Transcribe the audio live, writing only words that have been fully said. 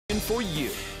For you.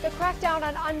 The crackdown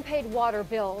on unpaid water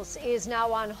bills is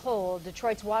now on hold.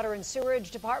 Detroit's Water and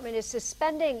Sewerage Department is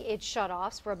suspending its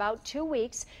shutoffs for about 2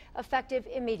 weeks, effective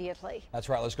immediately. That's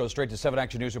right. Let's go straight to 7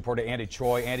 Action News reporter Andy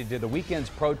Choi. Andy, did the weekend's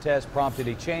protest prompted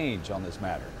a change on this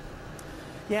matter?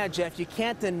 Yeah, Jeff, you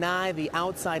can't deny the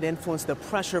outside influence, the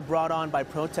pressure brought on by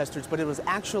protesters, but it was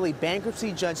actually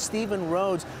bankruptcy judge Stephen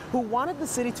Rhodes who wanted the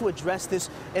city to address this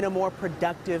in a more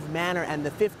productive manner. And the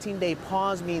 15-day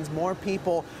pause means more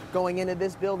people going into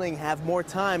this building have more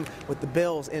time with the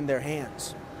bills in their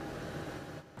hands.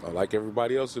 Like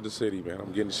everybody else in the city, man,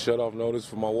 I'm getting a shut-off notice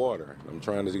for my water. I'm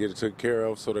trying to get it taken care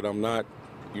of so that I'm not,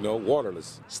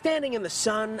 waterless. Standing in the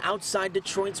sun outside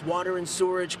Detroit's Water and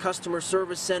Sewerage Customer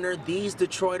Service Center, these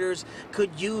Detroiters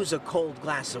could use a cold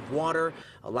glass of water,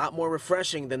 a lot more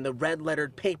refreshing than the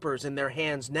red-lettered papers in their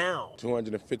hands now.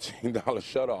 $215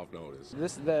 shut-off notice.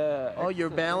 This your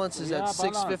balance is at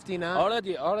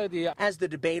 $659? Already. As the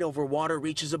debate over water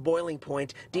reaches a boiling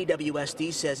point,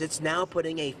 DWSD says it's now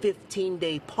putting a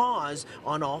 15-day pause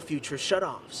on all future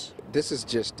shutoffs. This is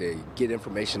just to get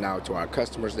information out to our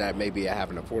customers that maybe are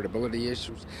having affordability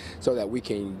issues so that we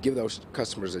can give those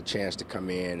customers a chance to come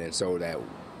in and so that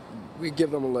we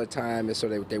give them a little time and so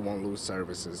that they won't lose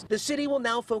services. The city will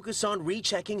now focus on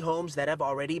rechecking homes that have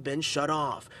already been shut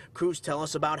off. Crews tell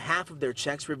us about half of their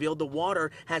checks revealed the water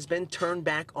has been turned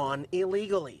back on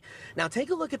illegally. Now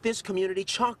take a look at this community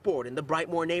chalkboard in the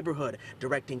Brightmoor neighborhood,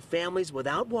 directing families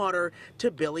without water to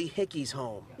Billy Hickey's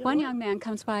home. One young man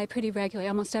comes by pretty regularly,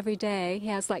 almost every day. He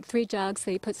has like 3 jugs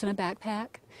that he puts in a backpack,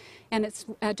 and it's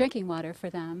drinking water for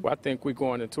them. I think we're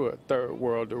going into a third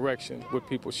world direction with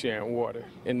people sharing water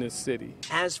in this city.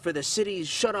 As for the city's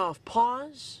shut-off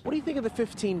pause, what do you think of the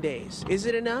 15 days? Is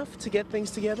it enough to get things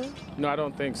together? No, I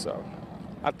don't think so.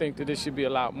 I think that it should be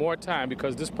allowed more time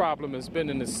because this problem has been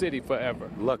in the city forever.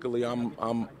 Luckily, I'm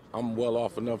well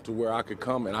off enough to where I could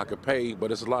come and I could pay, but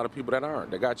there's a lot of people that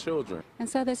aren't. They got children. And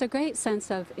so there's a great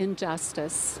sense of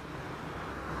injustice.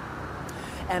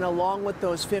 And along with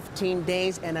those 15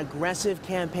 days, an aggressive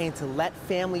campaign to let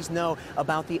families know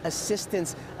about the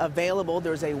assistance available.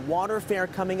 There's a water fair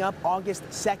coming up August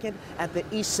 2nd at the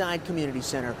East Side Community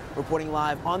Center. Reporting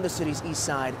live on the city's east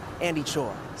side, Andy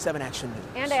Choi, 7 Action News.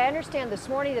 And I understand this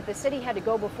morning that the city had to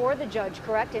go before the judge,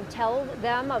 correct, and tell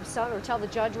the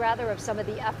judge rather, of some of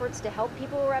the efforts to help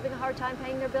people who are having a hard time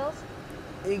paying their bills?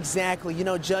 Exactly.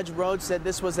 Judge Rhodes said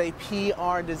this was a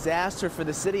PR disaster for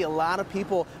the city. A lot of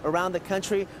people around the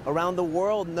country, around the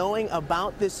world knowing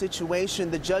about this situation.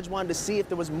 The judge wanted to see if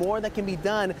there was more that can be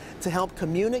done to help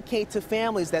communicate to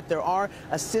families that there are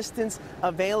assistance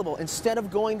available. Instead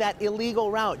of going that illegal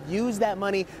route, use that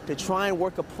money to try and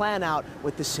work a plan out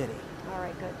with the city. All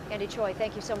right, good. Andy Choi,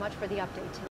 thank you so much for the update.